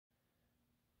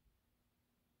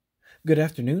Good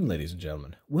afternoon, ladies and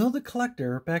gentlemen. Will the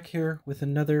Collector back here with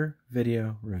another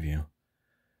video review.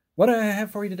 What do I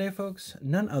have for you today, folks?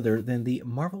 None other than the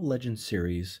Marvel Legends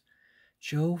series,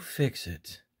 Joe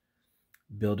Fixit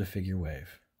Build-A-Figure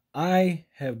Wave. I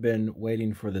have been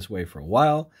waiting for this wave for a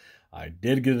while. I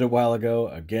did get it a while ago.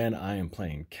 Again, I am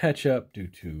playing catch-up due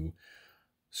to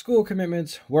school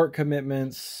commitments, work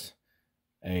commitments,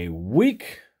 a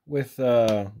week with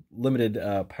limited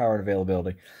power and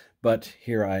availability. But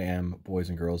here I am, boys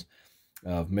and girls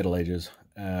of middle ages,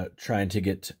 trying to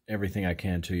get everything I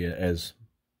can to you as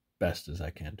best as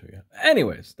I can to you.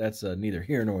 Anyways, that's neither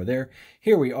here nor there.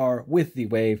 Here we are with the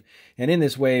wave, and in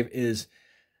this wave is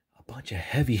a bunch of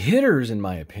heavy hitters, in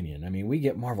my opinion. I mean, we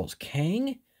get Marvel's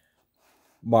Kang,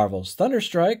 Marvel's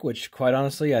Thunderstrike, which, quite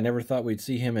honestly, I never thought we'd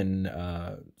see him in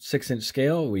 6-inch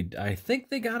scale. I think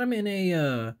they got him in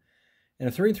a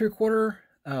 3 3/4.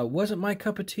 Wasn't my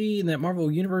cup of tea in that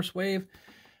Marvel Universe wave.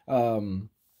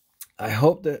 I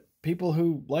hope that people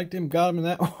who liked him got him in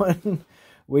that one.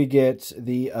 We get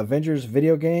the Avengers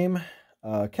video game,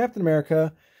 Captain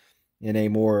America in a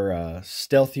more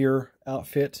stealthier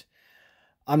outfit.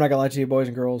 I'm not gonna lie to you, boys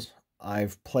and girls.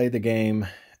 I've played the game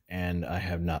and I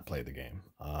have not played the game.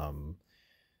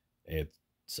 It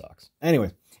sucks.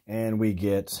 Anyway, and we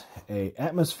get a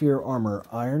Atmosphere Armor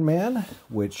Iron Man,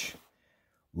 which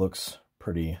looks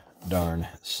pretty darn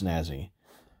snazzy.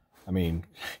 I mean,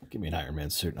 give me an Iron Man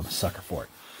suit and I'm a sucker for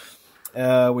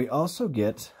it. We also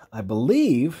get, I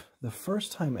believe, the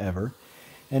first time ever,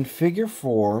 in figure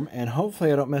form, and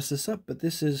hopefully I don't mess this up, but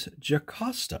this is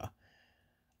Jocasta.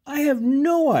 I have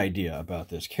no idea about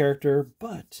this character,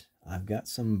 but I've got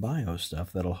some bio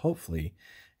stuff that'll hopefully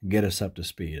get us up to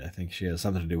speed. I think she has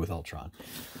something to do with Ultron.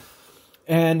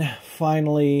 And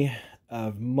finally,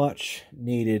 a much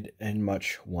needed and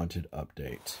much wanted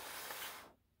update.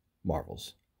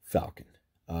 Marvel's Falcon.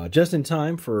 Just in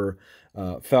time for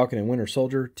Falcon and Winter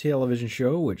Soldier television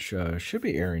show, which should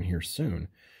be airing here soon.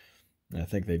 I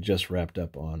think they just wrapped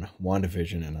up on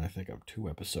WandaVision, and I think I'm 2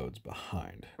 episodes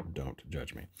behind. Don't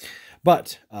judge me.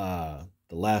 But the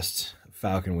last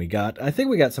Falcon we got, I think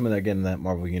we got some of that again in that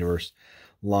Marvel Universe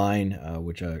line,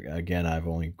 which again, I've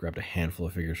only grabbed a handful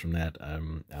of figures from that. I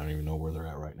don't even know where they're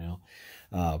at right now.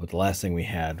 But the last thing we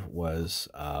had was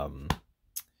from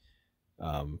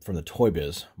the Toy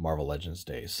Biz Marvel Legends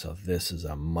days. So this is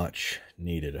a much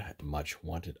needed, much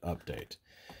wanted update.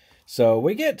 So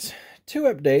we get 2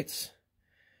 updates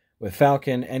with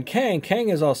Falcon and Kang. Kang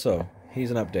is also,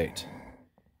 he's an update.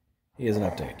 He is an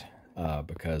update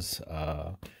because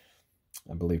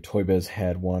I believe Toy Biz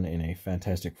had one in a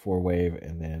Fantastic Four wave,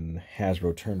 and then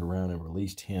Hasbro turned around and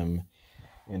released him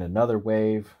in another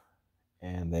wave.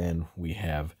 And then we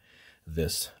have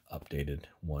this updated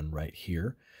one right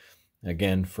here.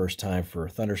 Again, first time for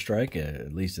Thunderstrike,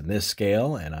 at least in this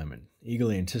scale, and I'm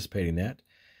eagerly anticipating that.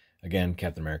 Again,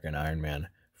 Captain America and Iron Man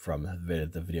from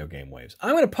the video game waves.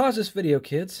 I'm going to pause this video,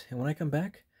 kids, and when I come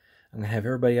back, I'm going to have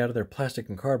everybody out of their plastic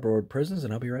and cardboard prisons,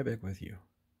 and I'll be right back with you.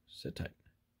 Sit tight.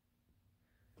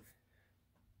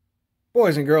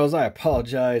 Boys and girls, I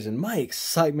apologize. In my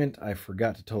excitement, I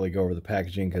forgot to totally go over the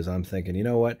packaging because I'm thinking, you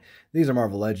know what? These are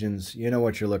Marvel Legends. You know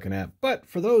what you're looking at. But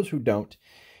for those who don't,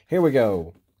 here we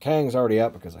go. Kang's already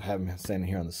up because I have him standing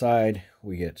here on the side.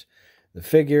 We get the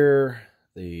figure,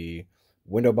 the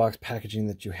window box packaging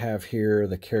that you have here,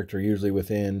 the character usually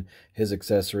within his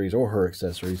accessories or her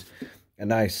accessories. A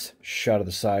nice shot of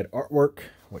the side artwork,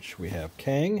 which we have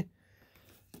Kang,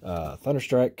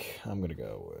 Thunderstrike. I'm going to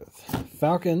go with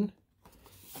Falcon,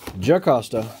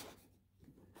 Jocasta,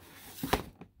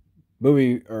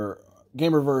 movie or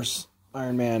game reverse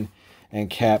Iron Man, and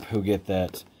Cap, who get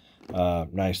that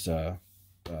nice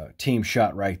team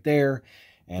shot right there.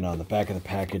 And on the back of the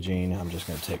packaging, I'm just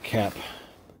going to take Cap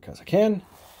because I can.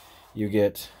 You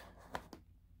get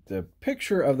the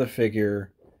picture of the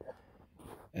figure,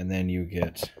 and then you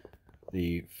get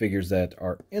the figures that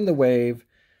are in the wave.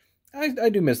 I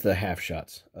do miss the half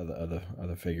shots of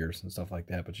the figures and stuff like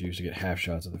that, but you used to get half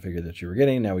shots of the figure that you were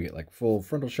getting. Now we get like full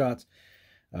frontal shots,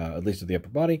 at least of the upper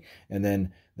body, and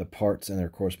then the parts and their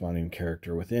corresponding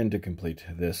character within to complete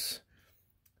this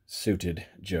suited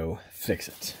Joe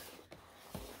Fixit.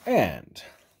 And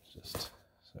just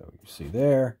so you see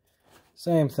there,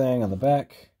 same thing on the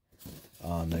back.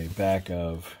 On the back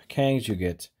of Kang's, you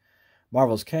get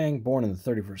Marvel's Kang, born in the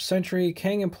 31st century.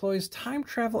 Kang employs time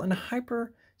travel and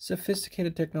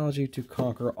hyper-sophisticated technology to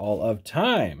conquer all of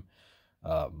time.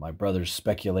 My brothers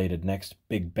speculated next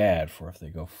big bad for if they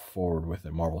go forward with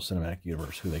the Marvel Cinematic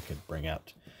Universe, who they could bring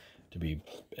out to be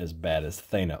as bad as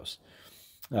Thanos.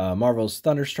 Marvel's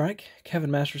Thunderstrike.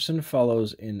 Kevin Masterson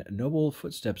follows in noble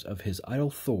footsteps of his idol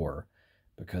Thor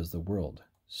because the world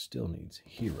still needs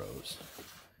heroes.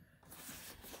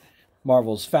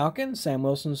 Marvel's Falcon, Sam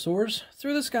Wilson, soars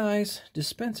through the skies,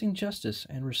 dispensing justice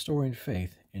and restoring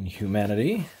faith in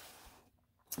humanity.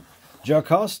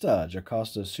 Jocasta.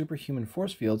 Jocasta's superhuman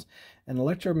force fields and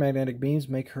electromagnetic beams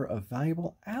make her a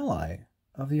valuable ally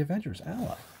of the Avengers.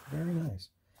 Ally. Very nice.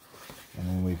 And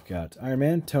then we've got Iron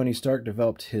Man. Tony Stark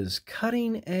developed his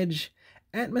cutting-edge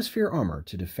atmosphere armor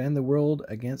to defend the world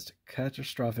against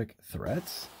catastrophic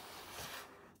threats.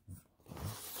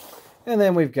 And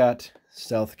then we've got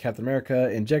Stealth Captain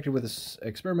America, injected with this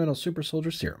experimental super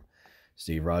soldier serum.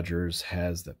 Steve Rogers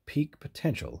has the peak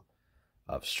potential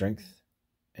of strength,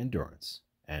 endurance,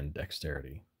 and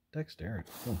dexterity. Dexterity.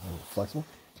 Oh, flexible.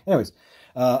 Anyways,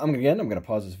 I'm going to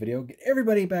pause this video, get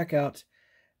everybody back out,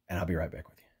 and I'll be right back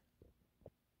with you.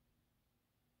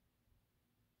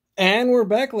 And we're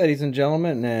back, ladies and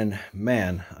gentlemen, and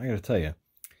man, I got to tell you,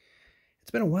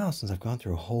 it's been a while since I've gone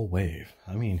through a whole wave.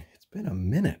 I mean, it's been a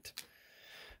minute.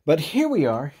 But here we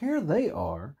are, here they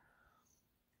are,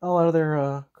 all out of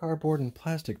their cardboard and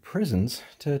plastic prisons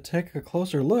to take a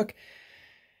closer look.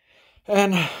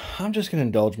 And I'm just going to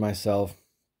indulge myself.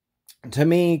 To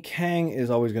me, Kang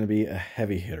is always going to be a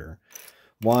heavy hitter.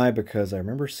 Why? Because I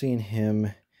remember seeing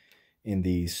him in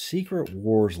the Secret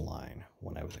Wars line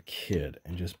when I was a kid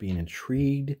and just being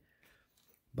intrigued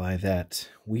by that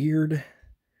weird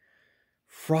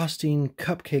frosting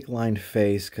cupcake-lined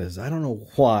face, because I don't know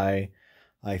why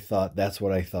I thought that's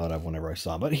what I thought of whenever I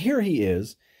saw him. But here he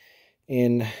is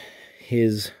in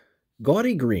his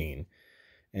gaudy green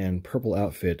and purple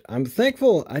outfit. I'm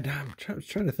thankful. I'm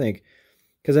trying to think,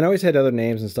 because I know he's had other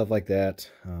names and stuff like that.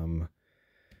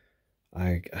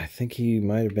 I think he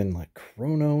might have been like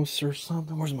Kronos or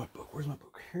something. Where's my book? Where's my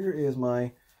book? Here is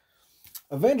my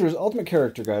Avengers Ultimate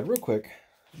Character Guide. Real quick,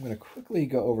 I'm going to quickly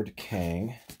go over to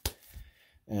Kang,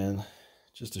 and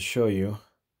just to show you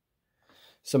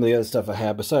some of the other stuff I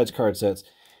have besides card sets.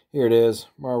 Here it is,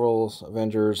 Marvel's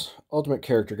Avengers Ultimate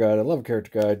Character Guide. I love a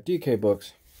character guide. DK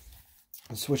books.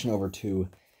 I'm switching over to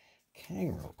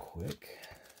Kang real quick.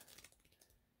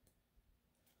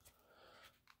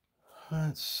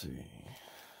 Let's see.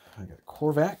 I got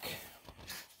Korvac.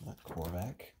 Not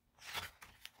Korvac.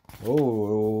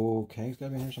 Oh, Kang's got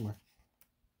to be in here somewhere.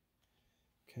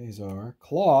 Kazar.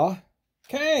 Claw.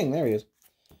 Kang! There he is.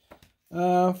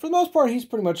 For the most part, he's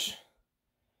pretty much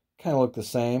kind of look the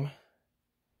same.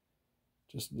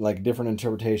 Just like different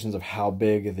interpretations of how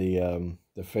big the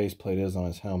faceplate is on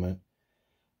his helmet.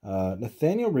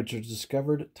 Nathaniel Richards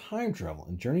discovered time travel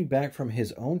and journeyed back from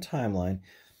his own timeline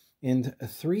in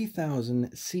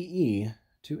 3000 CE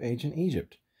to ancient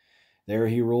Egypt. There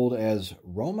he ruled as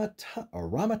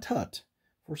Ramatut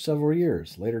for several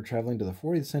years, later traveling to the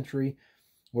 40th century,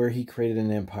 where he created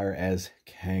an empire as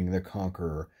Kang the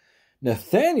Conqueror.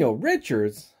 Nathaniel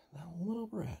Richards, that little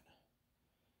brat.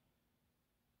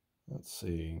 Let's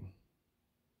see.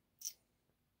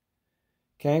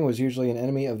 Kang was usually an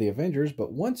enemy of the Avengers,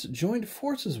 but once joined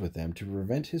forces with them to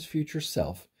prevent his future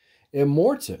self,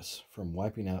 Immortus, from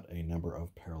wiping out a number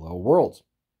of parallel worlds.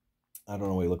 I don't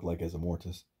know what he looked like as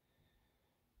Immortus,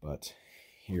 but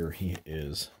here he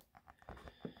is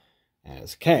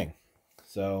as Kang.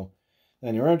 So,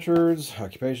 Daniel Richards,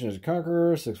 occupation as a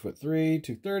conqueror, 6'3",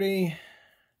 230,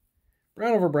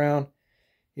 brown over brown.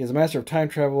 He is a master of time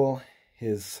travel.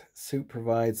 His suit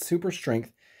provides super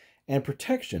strength and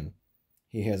protection.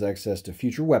 He has access to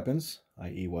future weapons,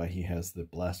 i.e. why he has the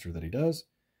blaster that he does.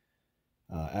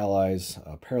 Allies,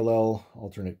 parallel,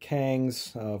 alternate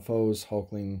Kangs, foes,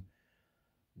 Hulkling,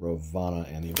 Ravana,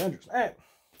 and the Avengers. Right.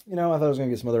 You know, I thought I was going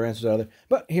to get some other answers out of there.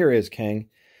 But here is Kang.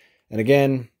 And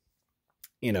again,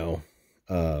 you know,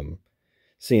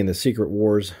 seeing the Secret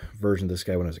Wars version of this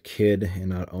guy when I was a kid and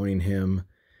not owning him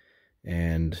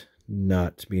and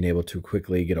not being able to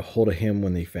quickly get a hold of him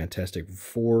when the Fantastic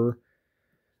Four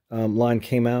line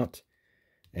came out,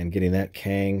 and getting that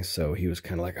Kang, so he was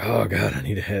kind of like, oh god, I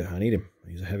need him.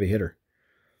 He's a heavy hitter.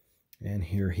 And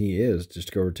here he is. Just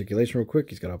to go articulation real quick,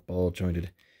 he's got a ball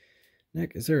jointed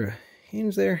neck. Is there a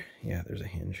hinge there? Yeah, there's a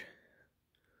hinge.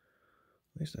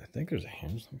 At least I think there's a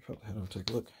hinge. Let me put the head over and take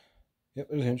a look. Yep,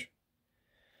 there's a hinge.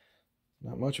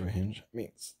 Not much of a hinge. I mean,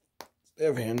 it's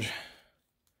a hinge.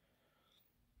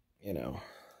 You know.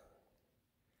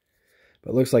 But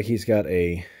it looks like he's got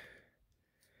a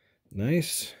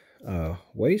nice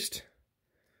waist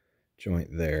joint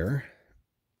there.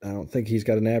 I don't think he's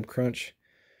got an ab crunch.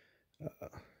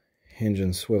 Hinge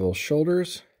and swivel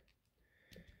shoulders.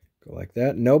 Go like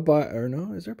that. No,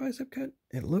 is there a bicep cut?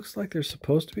 It looks like there's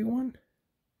supposed to be one.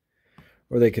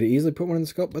 Or they could easily put one in the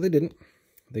sculpt, but they didn't.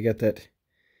 They got that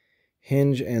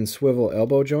hinge and swivel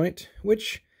elbow joint,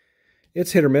 which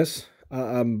it's hit or miss,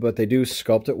 but they do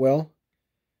sculpt it well,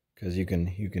 because you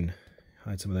can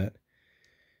hide some of that.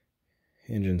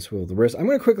 Hinge and swivel the wrist. I'm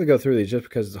going to quickly go through these just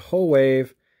because it's a whole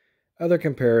wave. Other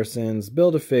comparisons,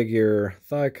 build a figure,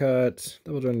 thigh cut,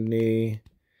 double jointed knee,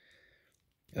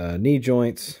 knee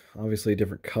joints, obviously a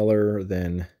different color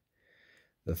than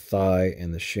the thigh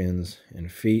and the shins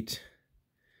and feet,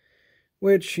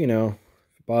 which, you know,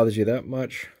 if it bothers you that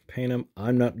much, paint them.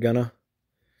 I'm not gonna,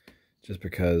 just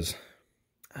because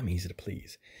I'm easy to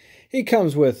please. He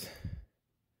comes with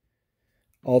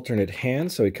alternate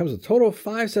hands, so he comes with a total of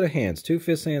 5 set of hands, 2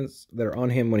 fist hands that are on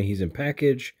him when he's in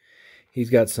package. He's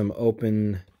got some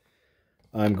open,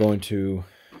 I'm going to,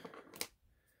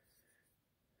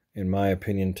 in my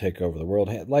opinion, take over the world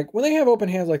hand. Like, when they have open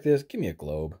hands like this, give me a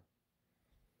globe.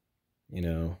 You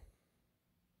know.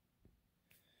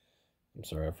 I'm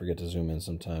sorry, I forget to zoom in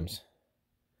sometimes.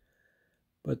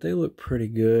 But they look pretty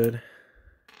good.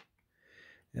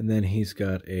 And then he's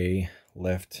got a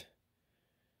left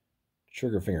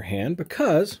trigger finger hand,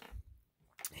 because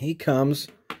he comes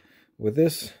with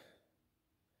this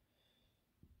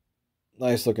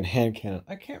nice looking hand cannon.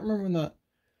 I can't remember when the...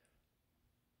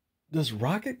 Does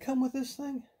Rocket come with this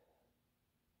thing?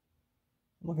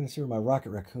 I'm looking to see where my Rocket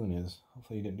Raccoon is.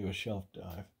 Hopefully he didn't do a shelf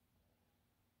dive.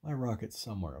 My Rocket's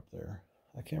somewhere up there.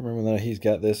 I can't remember whether he's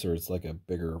got this or it's like a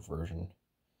bigger version.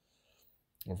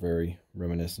 Or very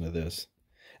reminiscent of this.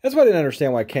 That's why I didn't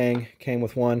understand why Kang came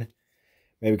with one.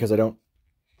 Maybe because I don't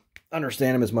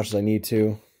understand him as much as I need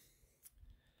to.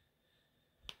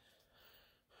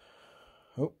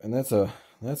 Oh, and that's an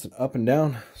up and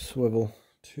down swivel.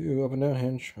 2 up and down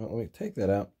hinge. Oh, let me take that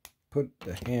out. Put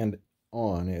the hand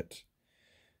on it.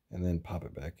 And then pop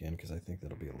it back in, because I think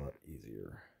that'll be a lot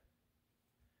easier.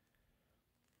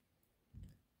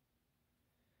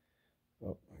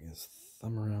 Oh, I guess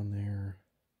thumb around there.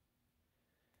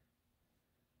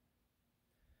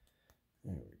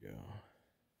 There we go.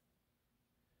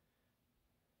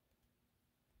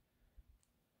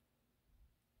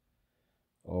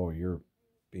 Oh, you're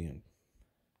being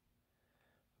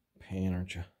a pain,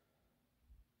 aren't you?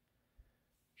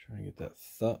 Trying to get that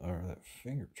or that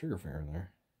trigger finger in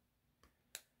there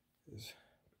is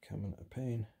becoming a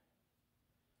pain.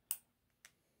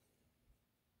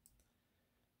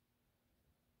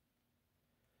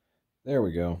 There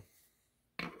we go.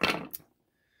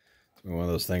 It's one of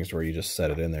those things where you just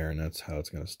set it in there and that's how it's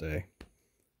going to stay.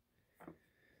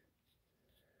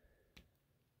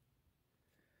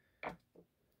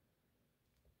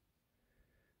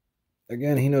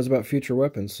 Again, he knows about future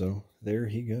weapons, so there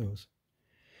he goes.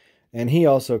 And he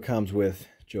also comes with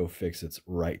Joe Fixit's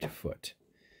right foot.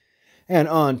 And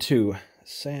on to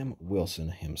Sam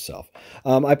Wilson himself.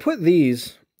 I put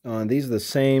these on. These are the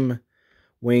same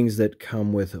wings that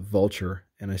come with Vulture,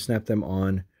 and I snapped them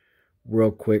on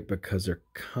real quick because they're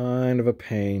kind of a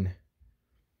pain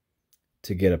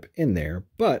to get up in there.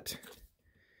 But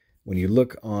when you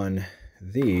look on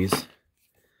these,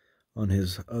 on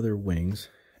his other wings,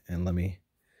 and let me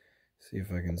see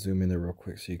if I can zoom in there real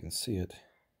quick so you can see it.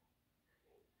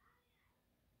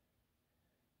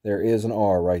 There is an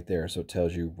R right there, so it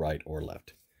tells you right or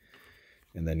left.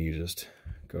 And then you just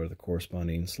go to the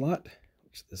corresponding slot,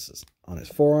 which this is on his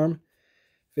forearm.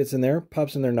 Fits in there,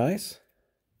 pops in there nice.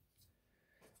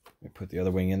 Let me put the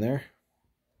other wing in there.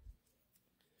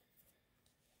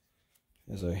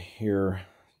 As I hear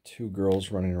 2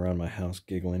 girls running around my house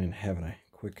giggling and having a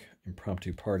quick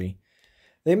impromptu party.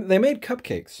 They made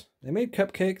cupcakes. They made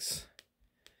cupcakes.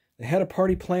 They had a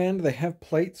party planned. They have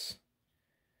plates.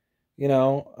 You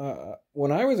know,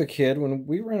 when I was a kid, when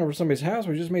we ran over somebody's house,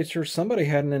 we just made sure somebody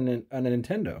had a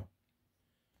Nintendo.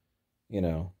 You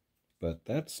know, but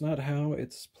that's not how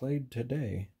it's played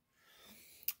today.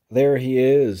 There he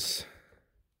is.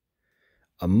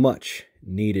 A much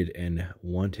needed and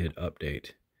wanted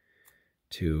update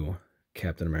to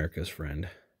Captain America's friend,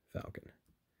 Falcon.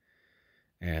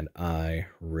 And I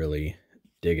really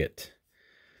dig it.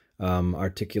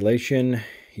 Articulation,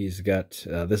 he's got,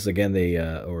 this is again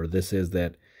this is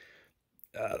that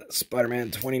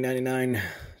Spider-Man 2099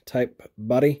 type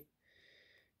body.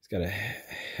 He's got a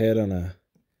head on a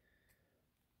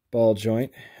ball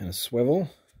joint and a swivel.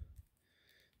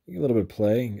 You get a little bit of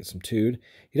play and get some tood.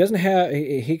 He doesn't have,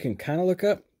 he can kind of look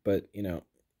up, but, you know,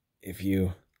 if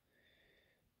you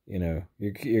know,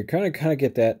 you're kind of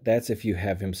get that. That's if you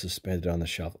have him suspended on the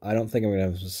shelf. I don't think I'm going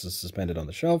to have him suspended on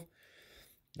the shelf.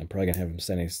 I'm probably going to have him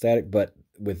standing static. But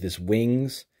with this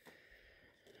wings,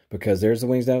 because there's the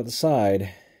wings down at the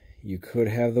side, you could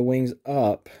have the wings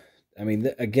up. I mean,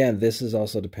 again, this is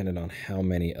also dependent on how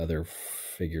many other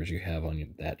figures you have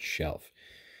on that shelf.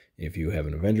 If you have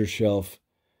an Avengers shelf,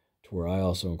 to where I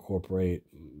also incorporate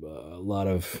a lot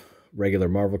of regular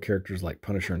Marvel characters like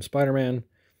Punisher and Spider-Man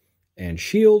and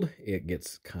S.H.I.E.L.D., it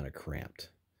gets kind of cramped.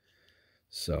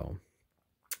 So,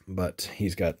 but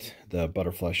he's got the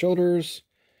butterfly shoulders,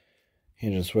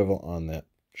 hinge and swivel on the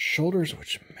shoulders,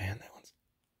 which, man, that one's,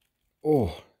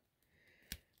 oh,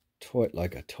 toy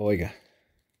like a toiga.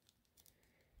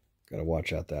 Gotta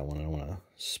watch out that one. I don't want a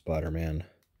Spider-Man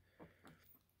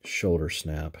shoulder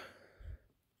snap.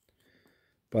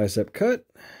 Bicep cut,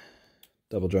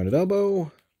 double jointed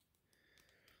elbow.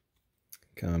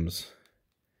 Comes,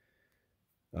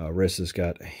 wrist has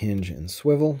got a hinge and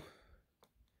swivel.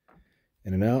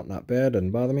 In and out, not bad,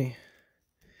 doesn't bother me.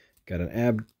 Got an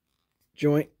ab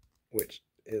joint, which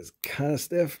is kind of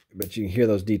stiff, but you can hear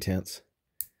those detents.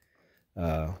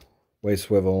 Waist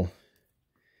swivel,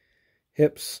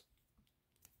 hips,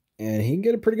 and he can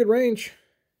get a pretty good range.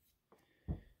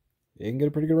 He can get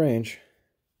a pretty good range.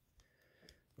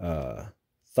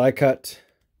 Thigh cut,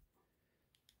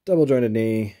 double jointed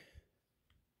knee,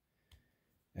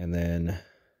 and then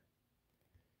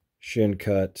shin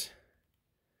cut,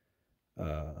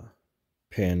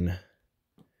 pin,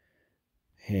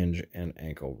 hinge, and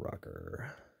ankle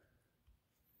rocker.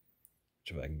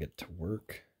 Which if I can get to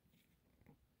work.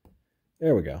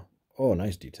 There we go. Oh,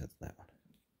 nice detents in that one.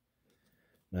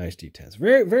 Nice detents.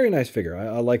 Very, very nice figure.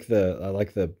 I like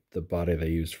the body they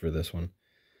used for this one.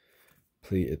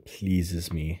 It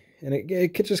pleases me, and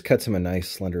it just cuts him a nice,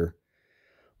 slender,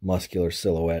 muscular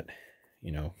silhouette,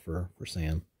 you know, for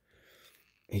Sam.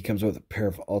 He comes with a pair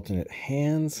of alternate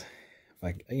hands. If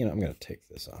I, you know, I'm gonna take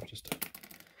this off just to,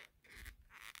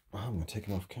 I'm gonna take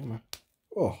him off camera.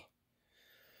 Oh,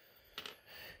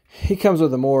 he comes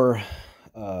with a more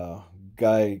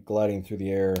guy gliding through the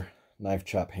air, knife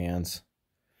chop hands.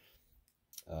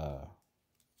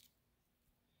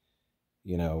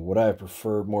 You know, would I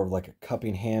prefer more of like a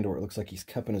cupping hand where it looks like he's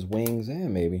cupping his wings?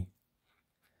 Maybe.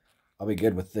 I'll be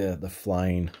good with the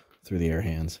flying through the air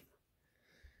hands.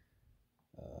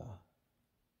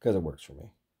 Because it works for me.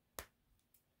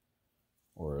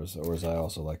 Or as I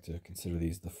also like to consider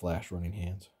these the flash running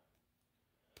hands.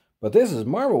 But this is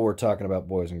Marvel we're talking about,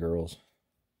 boys and girls.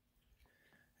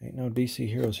 Ain't no DC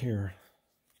heroes here.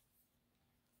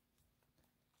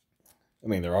 I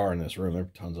mean, there are in this room. There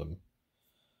are tons of them.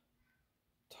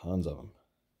 Tons of them.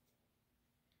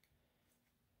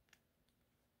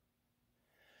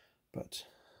 But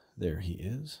there he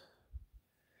is.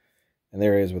 And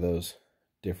there he is with those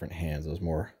different hands, those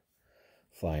more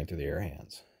flying through the air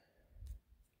hands.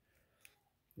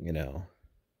 You know,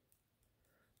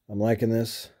 I'm liking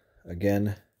this.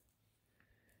 Again,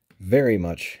 very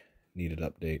much needed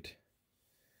update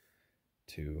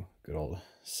to good old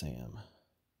Sam.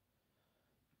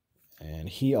 And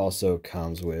he also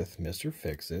comes with Mr.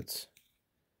 Fixit's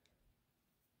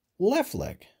left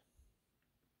leg.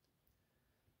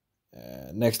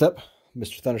 Next up,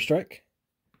 Mr. Thunderstrike.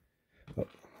 Oh,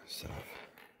 so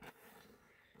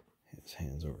his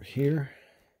hands over here.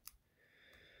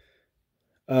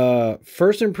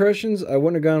 First impressions, I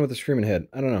wouldn't have gone with the screaming head.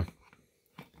 I don't know.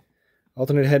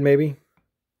 Alternate head, maybe.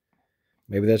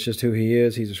 Maybe that's just who he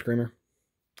is. He's a screamer.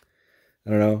 I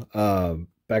don't know.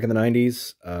 Back in the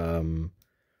 90s,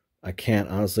 I can't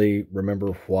honestly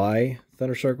remember why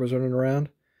Thunderstruck was running around.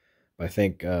 I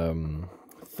think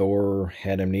Thor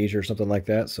had amnesia or something like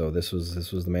that, so this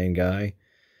was the main guy.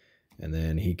 And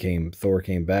then Thor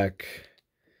came back.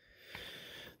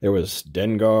 There was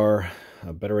Dengar,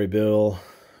 Betteray Bill,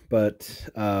 but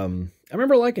I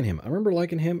remember liking him. I remember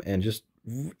liking him and just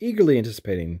eagerly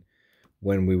anticipating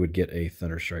when we would get a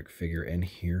Thunderstrike figure, and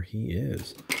here he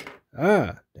is.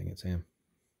 Ah, dang it, Sam.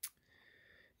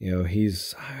 You know,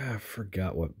 I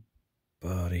forgot what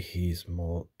body he's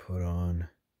put on.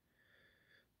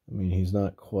 I mean, he's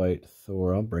not quite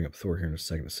Thor. I'll bring up Thor here in a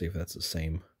second to see if that's the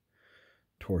same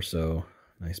torso.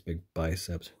 Nice big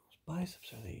biceps. Whose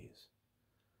biceps are these?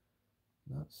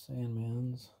 Not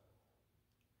Sandman's.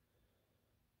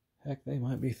 Heck, they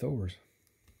might be Thor's.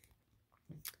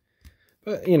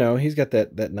 But, you know, he's got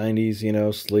that 90s, you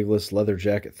know, sleeveless leather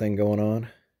jacket thing going on.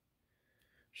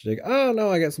 She's like, oh,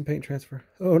 no, I got some paint transfer.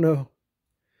 Oh, no.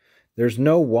 There's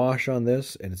no wash on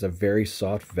this, and it's a very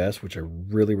soft vest, which I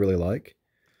really, really like.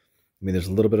 I mean, there's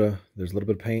a little bit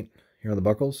of paint here on the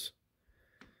buckles.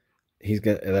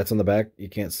 That's on the back. You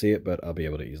can't see it, but I'll be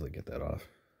able to easily get that off.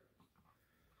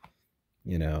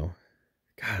 You know,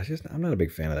 God, I'm not a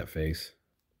big fan of that face.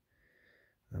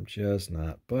 I'm just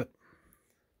not. But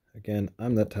again,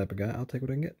 I'm that type of guy. I'll take what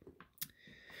I can get.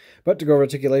 But to go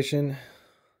articulation,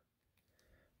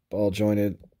 ball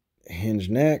jointed, hinge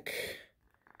neck,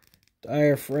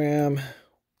 diaphragm.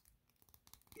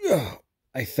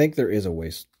 I think there is a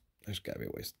waist. There's got to be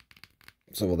a waist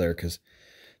swivel there because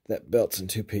that belt's in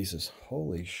 2 pieces.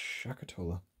 Holy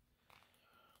shakatola.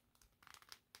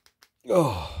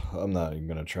 Oh, I'm not even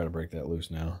going to try to break that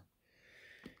loose now.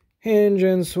 Hinge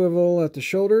and swivel at the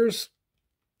shoulders,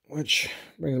 which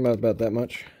brings them out about that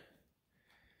much.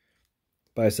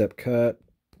 Bicep cut,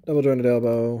 double jointed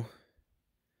elbow.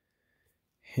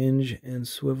 Hinge and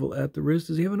swivel at the wrist.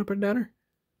 Does he have an up and downer?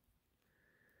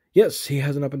 Yes, he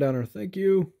has an up and downer. Thank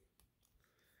you.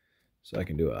 So I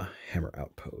can do a hammer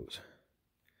out pose.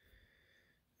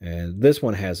 And this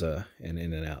one has an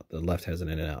in and out. The left has an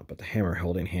in and out, but the hammer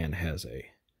holding hand has a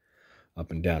up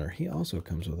and downer. He also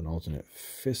comes with an alternate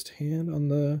fist hand on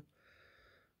the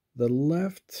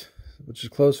left, which is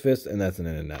closed fist, and that's an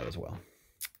in and out as well.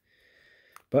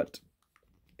 But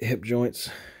hip joints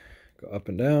go up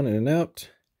and down, in and out.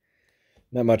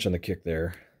 Not much on the kick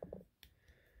there.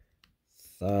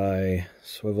 Thigh,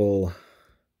 swivel,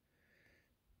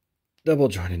 double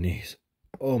jointed knees.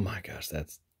 Oh my gosh,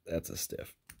 that's a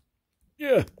stiff.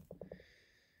 Yeah.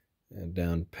 And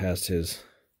down past his...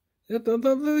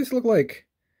 These look like...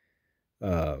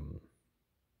 what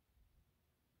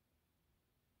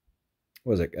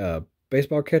was it?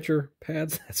 Baseball catcher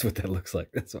pads? That's what that looks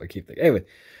like. That's what I keep thinking. Anyway.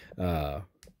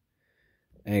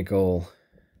 Ankle,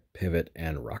 pivot,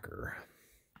 and rocker.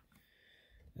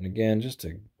 And again, just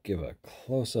to give a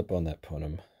close-up on that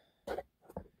punum.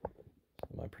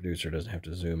 My producer doesn't have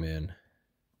to zoom in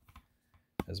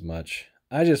as much.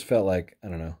 I just felt like, I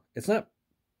don't know, it's not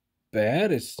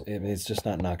bad. It's just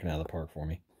not knocking out of the park for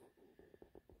me.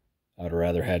 I would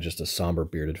rather have just a somber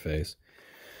bearded face.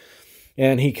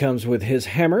 And he comes with his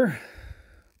hammer,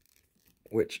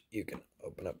 which you can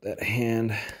open up that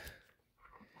hand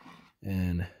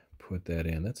and put that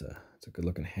in. That's a good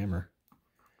looking hammer.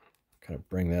 Kind of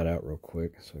bring that out real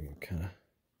quick so we can kind of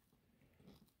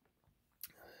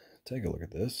take a look at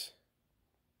this.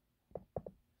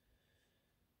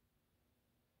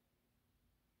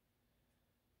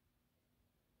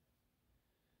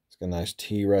 It's got a nice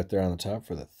T right there on the top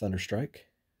for the Thunder Strike.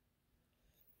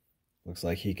 Looks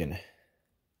like he can...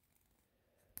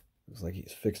 Looks like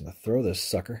he's fixing to throw this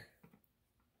sucker.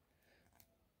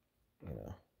 You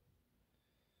know.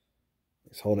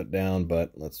 He's holding it down,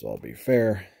 but let's all be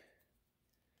fair.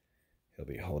 He'll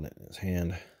be holding it in his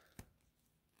hand.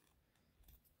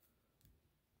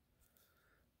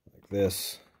 Like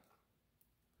this.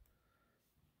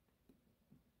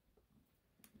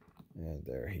 And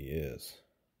there he is.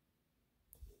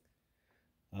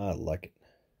 I like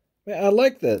it. I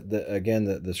like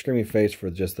the screaming face for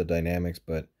just the dynamics,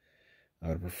 but I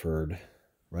would have preferred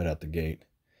right out the gate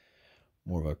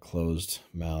more of a closed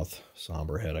mouth,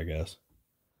 somber head, I guess.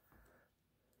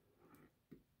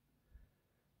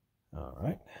 All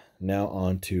right, now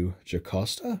on to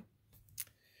Jocasta.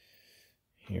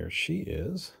 Here she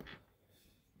is.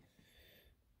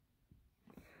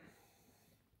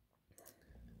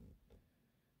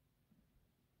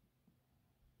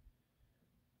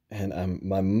 And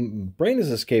my brain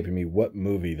is escaping me what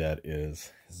movie that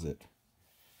is. Is it?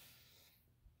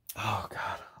 Oh,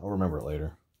 God. I'll remember it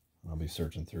later. I'll be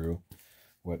searching through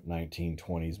what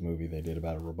 1920s movie they did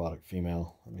about a robotic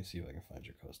female. Let me see if I can find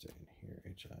Jocasta in here.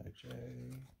 H-I-J.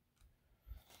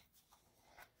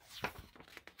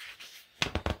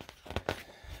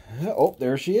 Oh,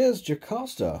 there she is.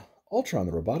 Jocasta. Ultron,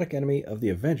 the robotic enemy of the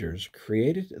Avengers,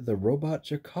 created the robot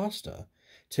Jocasta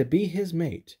to be his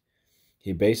mate.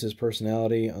 He based her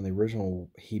personality on the original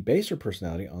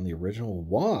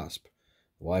Wasp,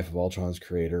 the wife of Ultron's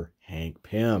creator, Hank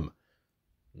Pym,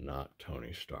 not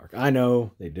Tony Stark. I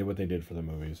know, they did what they did for the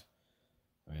movies.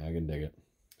 I mean, I can dig it.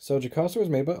 So Jocasta was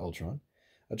made by Ultron.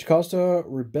 Jocasta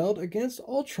rebelled against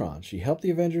Ultron. She helped the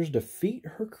Avengers defeat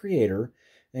her creator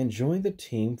and joined the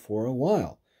team for a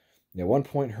while. At one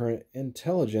point, her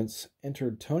intelligence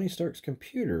entered Tony Stark's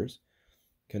computers,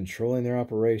 controlling their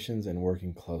operations and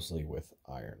working closely with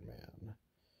Iron Man.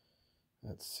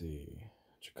 Let's see.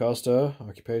 Jocasta,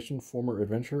 occupation, former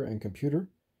adventurer and computer.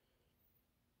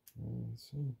 Let's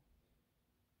see.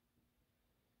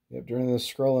 Yep, during the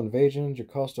Skrull invasion,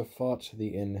 Jocasta fought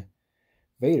the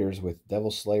invaders with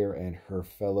Devil Slayer and her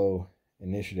fellow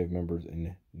Initiative members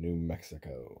in New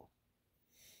Mexico.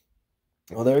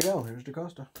 Well, there you go. Here's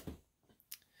Jocasta.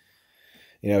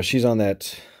 You know, she's on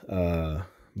that...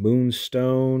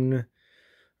 Moonstone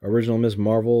original Ms.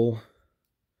 Marvel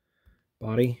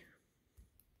body,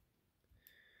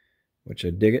 which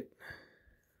I dig it.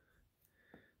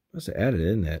 Must have added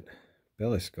in that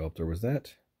belly sculptor. Was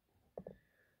that?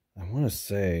 I want to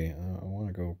say, I want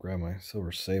to go grab my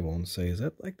silver sable and say, is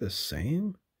that like the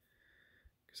same?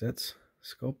 because that's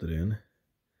sculpted in.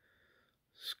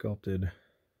 Sculpted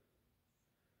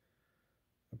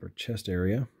upper chest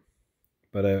area.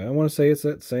 But I want to say it's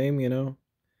that same, you know,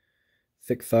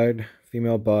 thick-thighed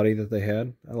female body that they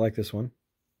had. I like this one.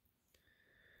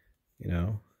 You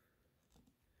know,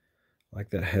 I like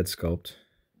that head sculpt.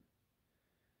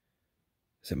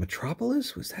 Is it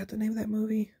Metropolis? Was that the name of that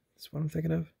movie? That's what I'm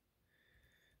thinking of.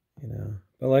 You know,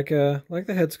 but like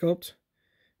the head sculpt.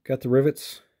 Got the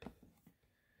rivets.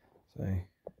 So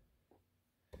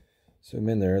zoom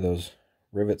in there, those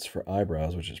rivets for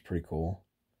eyebrows, which is pretty cool.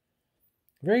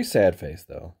 Very sad face,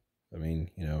 though. I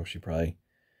mean, you know, she probably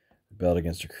rebelled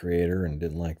against her creator and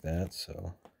didn't like that,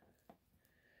 so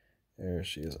there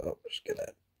she is. Oh, just get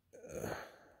that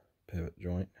pivot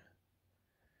joint.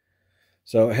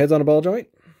 So head's on a ball joint.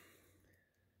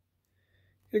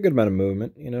 Get a good amount of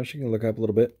movement. You know, she can look up a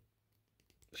little bit.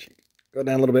 She can go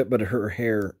down a little bit, but her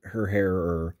hair,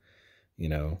 or you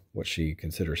know, what she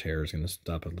considers hair is going to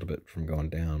stop a little bit from going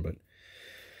down. But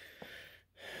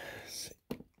let's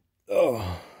see.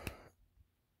 Oh,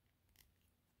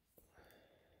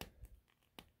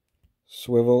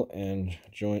 swivel and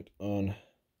joint on.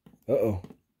 Uh-oh.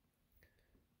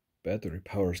 Battery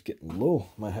power is getting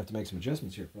low. Might have to make some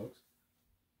adjustments here, folks.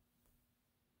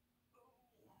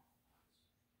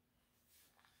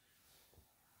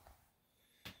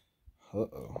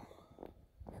 Uh-oh.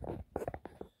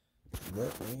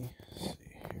 Let me see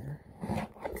here.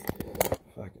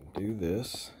 If I can do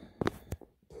this.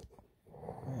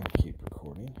 And keep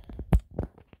recording.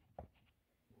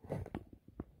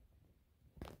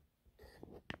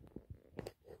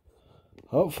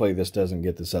 Hopefully this doesn't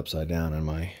get this upside down in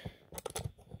my...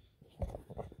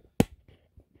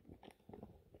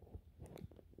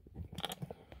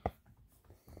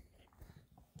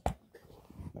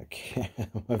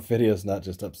 My video's not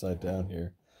just upside down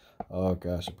here. Oh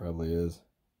gosh, it probably is.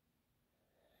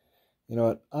 You know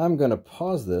what? I'm going to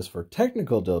pause this for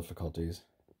technical difficulties.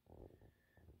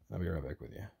 I'll be right back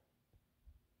with you.